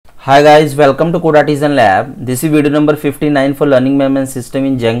Hi guys, welcome to Code Artisan Lab. This is video number 59 for learning management system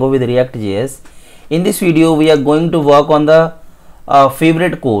in Django with ReactJs. In this video, we are going to work on the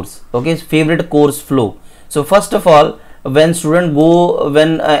favorite course. Okay, favorite course flow. So first of all, when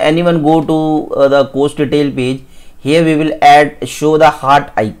anyone go to the course detail page, here we will show the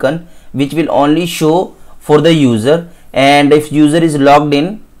heart icon, which will only show for the user. And if user is logged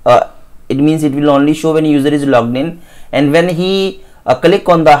in, it means it will only show when user is logged in, and when he click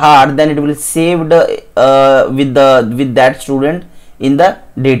on the heart, then it will saved with that student in the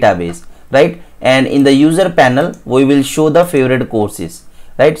database, right? And in the user panel we will show the favorite courses,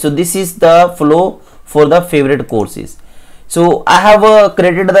 right? So this is the flow for the favorite courses. So I have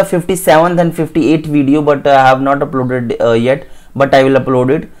created the 57th and 58th video, but I have not uploaded yet, but I will upload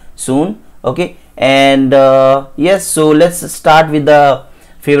it soon. Okay, and yes, so let's start with the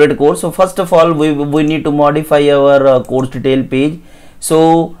favorite course. So first of all, we need to modify our course detail page.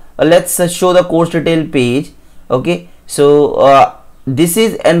 So let's show the course detail page. Okay, so this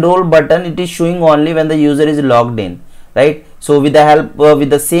is enroll button. It is showing only when the user is logged in, right? So with the help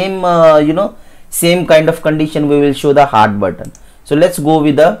with the same same kind of condition, we will show the heart button. So let's go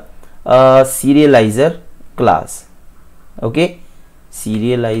with the serializer class. Okay,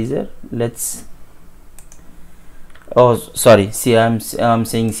 serializer. Let's see, I'm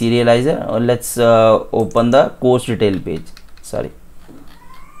saying serializer. Let's open the course detail page. Sorry.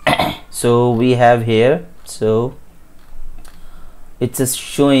 So we have here, so it's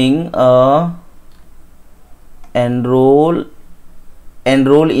showing enroll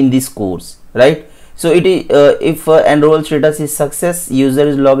in this course, right? So it is if enroll status is success, user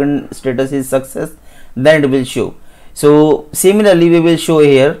is login status is success, then it will show. So similarly we will show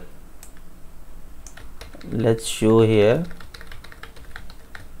here. Let's show here,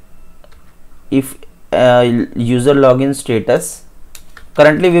 if user login status,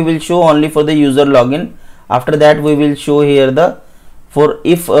 currently we will show only for the user login. After that we will show here the for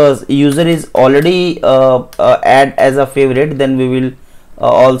if user is already add as a favorite, then we will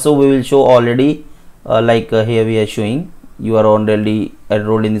also we will show already like here we are showing you are already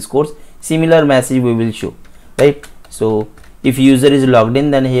enrolled in this course. Similar message we will show, right? So if user is logged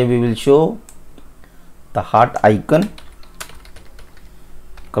in, then here we will show the heart icon,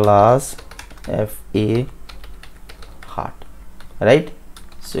 class FA heart, right?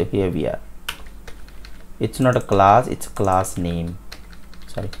 So here we are. It's not a class, it's a class name.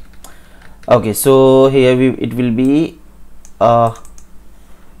 Sorry. Okay, so here it will be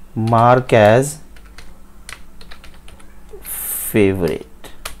mark as favorite,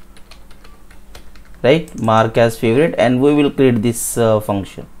 right? Mark as favorite, and we will create this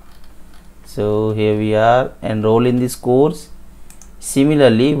function. So here we are, enroll in this course.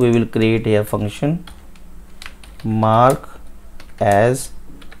 Similarly we will create a function mark as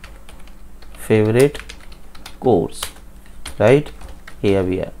favorite course, right? Here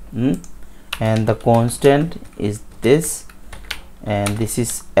we are, and the constant is this, and this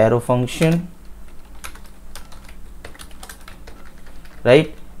is arrow function,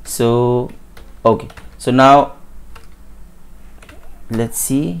 right? So okay, so now let's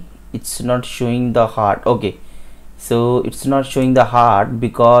see, it's not showing the heart. Okay, so it's not showing the heart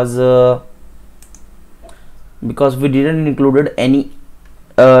because we didn't included any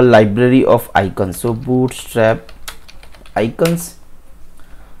library of icons. So Bootstrap Icons,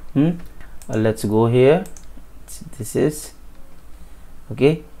 let's go here. This is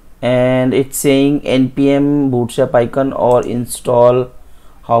okay, and it's saying npm bootstrap icon or install.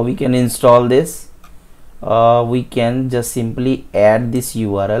 How we can install this? We can just simply add this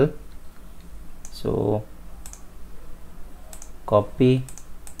URL. So copy,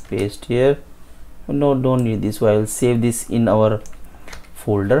 paste here. No, don't need this. I will save this in our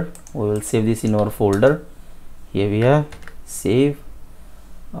folder. We will save this in our folder. Here we are, save.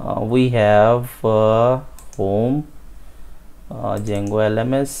 We have home, Django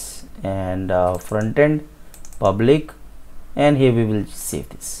LMS, and front end, public, and here we will save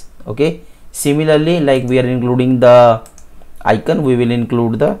this. Okay, similarly, like we are including the icon, we will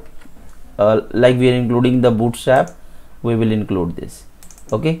include the like we are including the bootstrap, we will include this,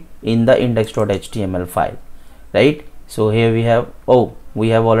 okay, in the index.html file, right? So here we have, oh, we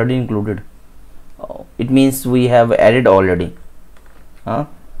have already included. Oh, it means we have added already.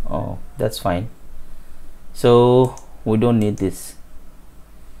 Oh, that's fine. So we don't need this.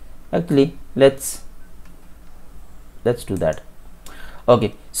 Actually, let's do that.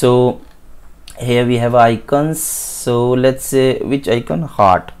 Okay, so here we have icons. So let's say which icon?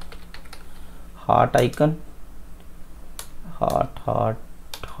 Heart icon, heart,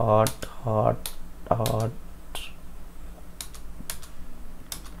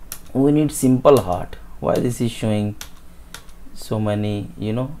 we need simple heart. Why this is showing so many,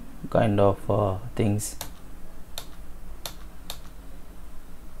 you know, kind of things?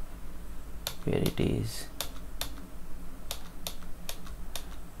 Where it is?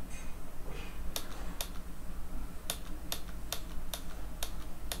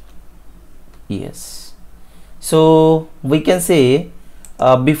 Yes, so we can say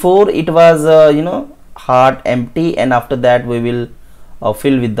before it was you know, heart empty, and after that we will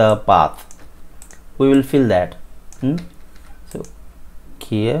fill with the path. We will fill that. So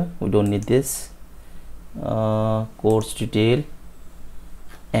here we don't need this course detail,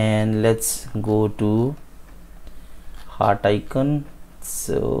 and let's go to heart icon.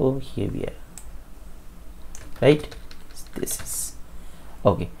 So here we are, right? This is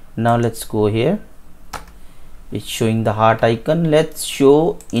okay. Now let's go here. It's showing the heart icon. Let's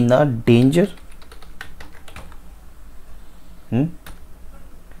show in a danger.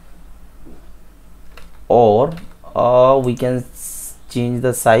 Or we can change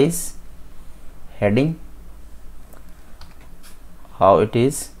the size, heading, how it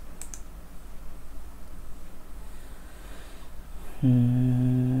is.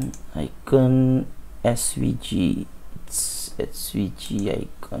 Icon SVG. It's SVG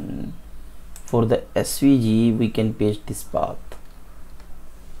icon. For the SVG we can paste this path.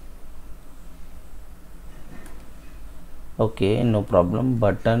 Okay, no problem.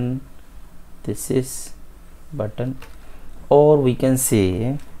 Button, this is button, or we can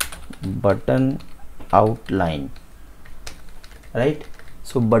say button outline, right?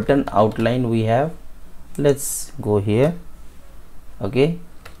 So button outline we have. Let's go here. Okay,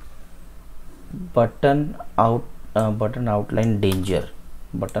 button outline danger,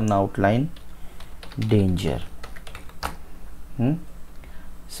 button outline danger.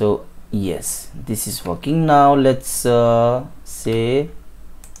 So yes, this is working. Now let's say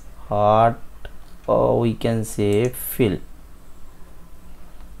heart, or we can say fill,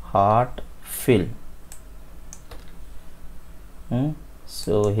 heart fill.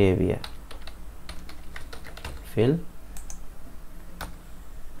 So here we are, fill.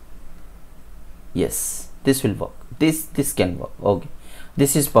 Yes, this will work. This can work. Okay,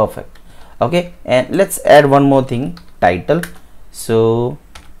 this is perfect. Okay, and let's add one more thing, title. So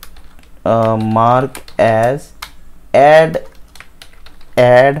mark as add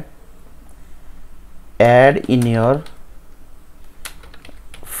in your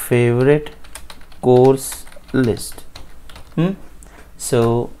favorite course list.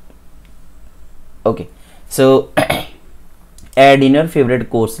 So okay, so add in your favorite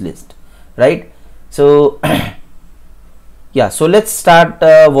course list, right? So yeah, so let's start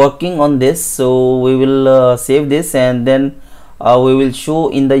working on this. So we will save this, and then we will show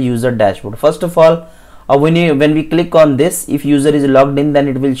in the user dashboard. First of all, when we click on this, if user is logged in, then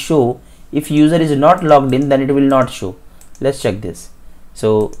it will show. If user is not logged in, then it will not show. Let's check this.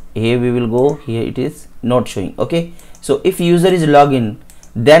 So here we will go, here it is not showing. Okay, so if user is logged in,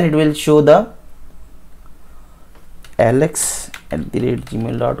 then it will show the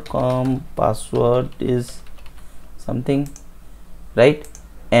alex@gmail.com, password is something, right?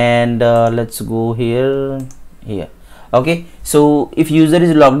 And let's go here. Okay, so if user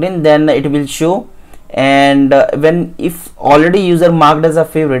is logged in, then it will show. And when if already user marked as a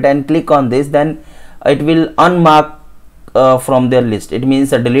favorite and click on this, then it will unmark from their list. It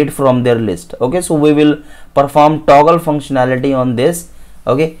means a delete from their list. Okay, so we will perform toggle functionality on this.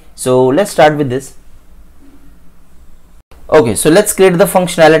 Okay, so let's start with this. Okay, so let's create the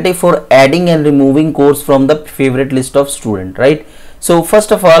functionality for adding and removing course from the favorite list of student, right? So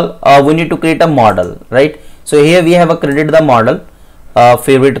first of all, we need to create a model, right? So here we have created the model,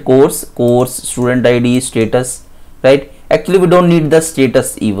 favorite course, student ID, status, right? Actually we don't need the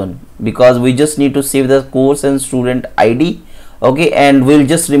status even, because we just need to save the course and student ID. Okay, and we'll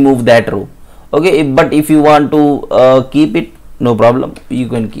just remove that row. Okay, but if you want to keep it, no problem, you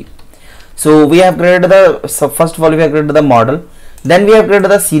can keep. So we have created first of all we have created the model, then we have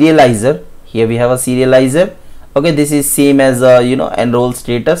created the serializer. Here we have a serializer. Okay, this is same as you know, enroll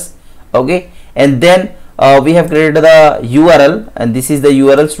status. Okay, and then we have created the URL, and this is the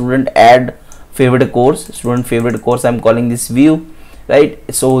URL, student add favorite course, student favorite course. I'm calling this view, right?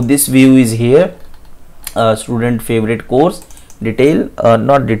 So this view is here, student favorite course detail,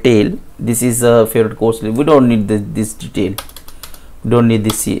 not detail, this is a favorite course. We don't need this detail, we don't need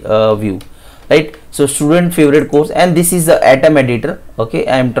this view, right? So student favorite course, and this is the atom editor. Okay,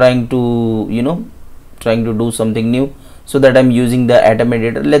 I am trying to, you know, trying to do something new, so that I'm using the atom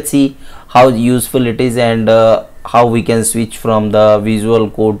editor. Let's see how useful it is, and how we can switch from the visual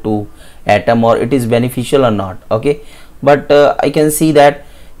code to atom, or it is beneficial or not. Okay, but I can see that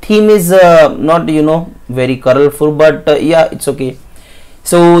theme is not very colorful, but yeah, it's okay.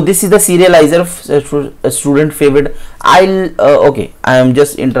 So this is the serializer, a student favorite. Okay, I am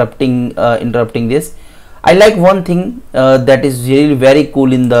just interrupting this. I like one thing that is really very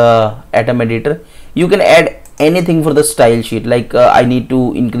cool in the Atom editor. You can add anything for the style sheet, like I need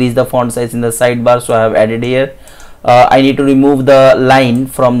to increase the font size in the sidebar, so I have added here. I need to remove the line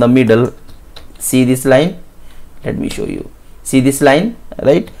from the middle. See this line? Let me show you. See this line,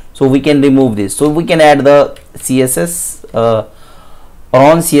 right? So we can remove this. So we can add the CSS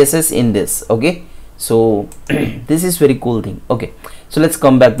on CSS in this. Okay, so this is very cool thing. Okay, so let's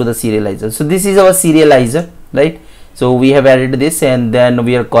come back to the serializer. So this is our serializer, right? So we have added this, and then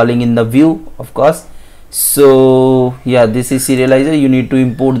we are calling in the view, of course. So yeah, this is serializer. You need to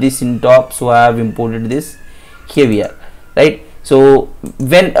import this in top, so I have imported this. Here we are, right? So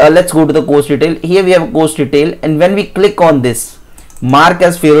when let's go to the course detail. Here we have a course detail, and when we click on this mark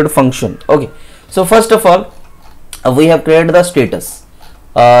as favorite function, okay, so first of all we have created the status,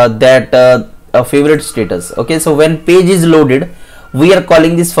 a favorite status. Okay, so when page is loaded, we are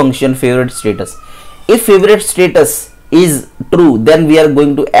calling this function favorite status. If favorite status is true, then we are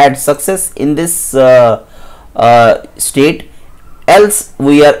going to add success in this state, else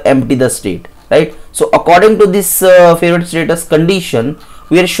we are empty the state, right? So according to this favorite status condition,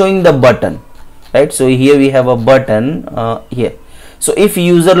 we are showing the button, right? So here we have a button here. So if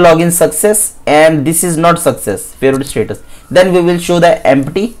user login success and this is not success, favorite status, then we will show the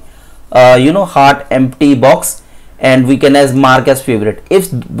empty heart empty box, and we can as mark as favorite. If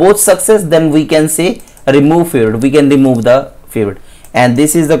both success, then we can say remove favorite. We can remove the favorite, and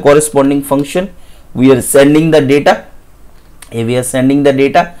this is the corresponding function. We are sending the data. We are sending the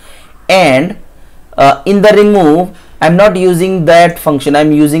data, and in the remove, I'm not using that function.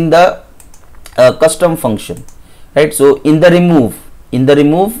 I'm using the custom function, right? So in the remove,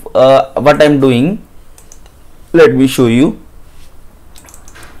 what I'm doing, let me show you.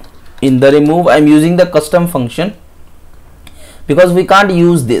 In the remove, I'm using the custom function, because we can't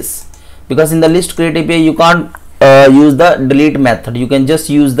use this, because in the list create API you can't use the delete method. You can just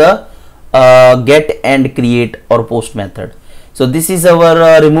use the get and create or post method. So this is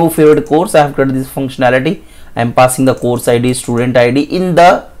our remove favorite course. I have created this functionality. I am passing the course ID, student ID in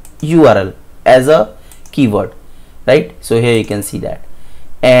the URL as a keyword, right? So here you can see that,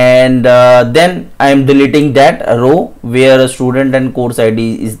 and then I am deleting that row where a student and course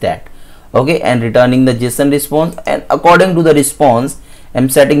ID is that. Okay, and returning the JSON response, and according to the response I'm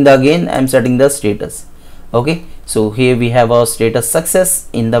setting the status. Okay, so here we have our status success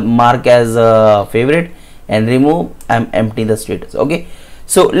in the mark as favorite, and remove, I'm empty the status. Okay,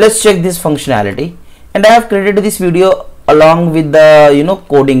 so let's check this functionality, and I have created this video along with the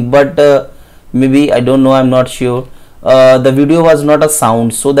coding, but maybe I don't know, I'm not sure, the video was not a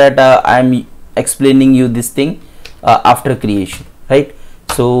sound, so that I'm explaining you this thing after creation, right?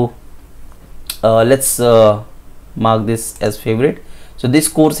 So let's mark this as favorite. So this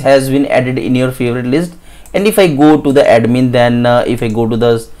course has been added in your favorite list, and if I go to the admin, then if I go to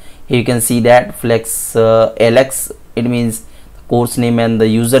the, here you can see that flex LX, it means the course name and the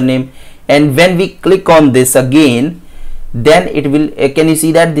username, and when we click on this again, then it will can you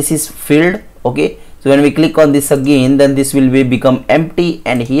see that this is filled? Okay, so when we click on this again, then this will be become empty,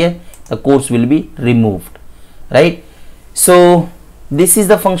 and here the course will be removed, right? So this is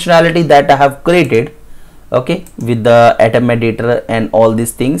the functionality that I have created, okay, with the Atom editor and all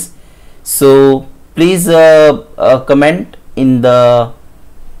these things. So please comment in the,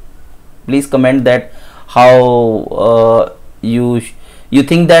 please comment that how you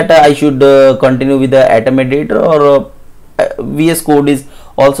think that I should continue with the Atom editor, or VS Code is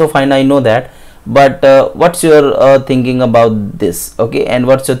also fine, I know that, but what's your thinking about this? Okay, and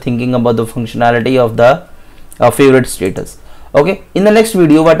what's your thinking about the functionality of the favorite status? Okay, in the next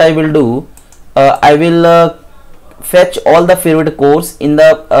video what I will do, I will fetch all the favorite course in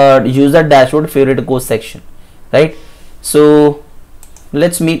the user dashboard favorite course section, right? So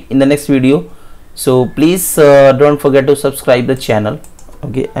let's meet in the next video. So please don't forget to subscribe the channel.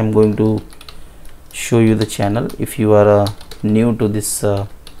 Okay, I'm going to show you the channel if you are new to this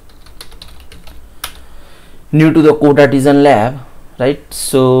new to the Code Artisan lab, right?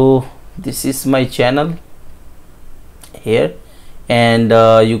 So this is my channel here, and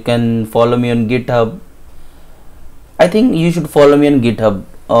you can follow me on GitHub. I think you should follow me on GitHub,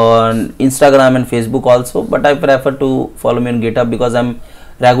 on Instagram and Facebook also, but I prefer to follow me on GitHub because I'm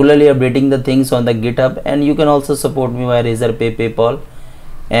regularly updating the things on the GitHub, and you can also support me by Razorpay, PayPal,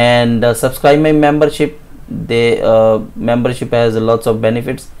 and subscribe my membership. The membership has lots of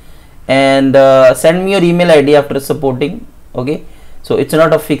benefits, and send me your email ID after supporting. Okay, So it's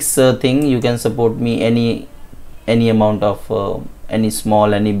not a fixed thing. You can support me any amount of any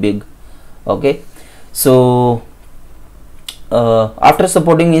small, any big. Okay, so after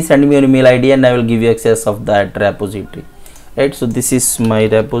supporting me, send me your email ID and I will give you access of that repository. Right, so this is my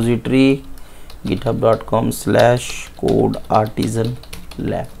repository, github.com/code artisan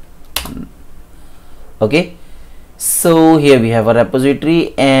lab. Okay, so here we have a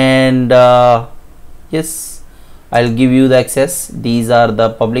repository, and yes, I'll give you the access. These are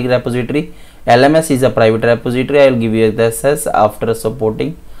the public repository. LMS is a private repository. I'll give you the access after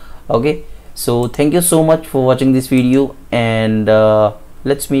supporting. Okay, so thank you so much for watching this video, and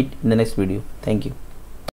let's meet in the next video. Thank you.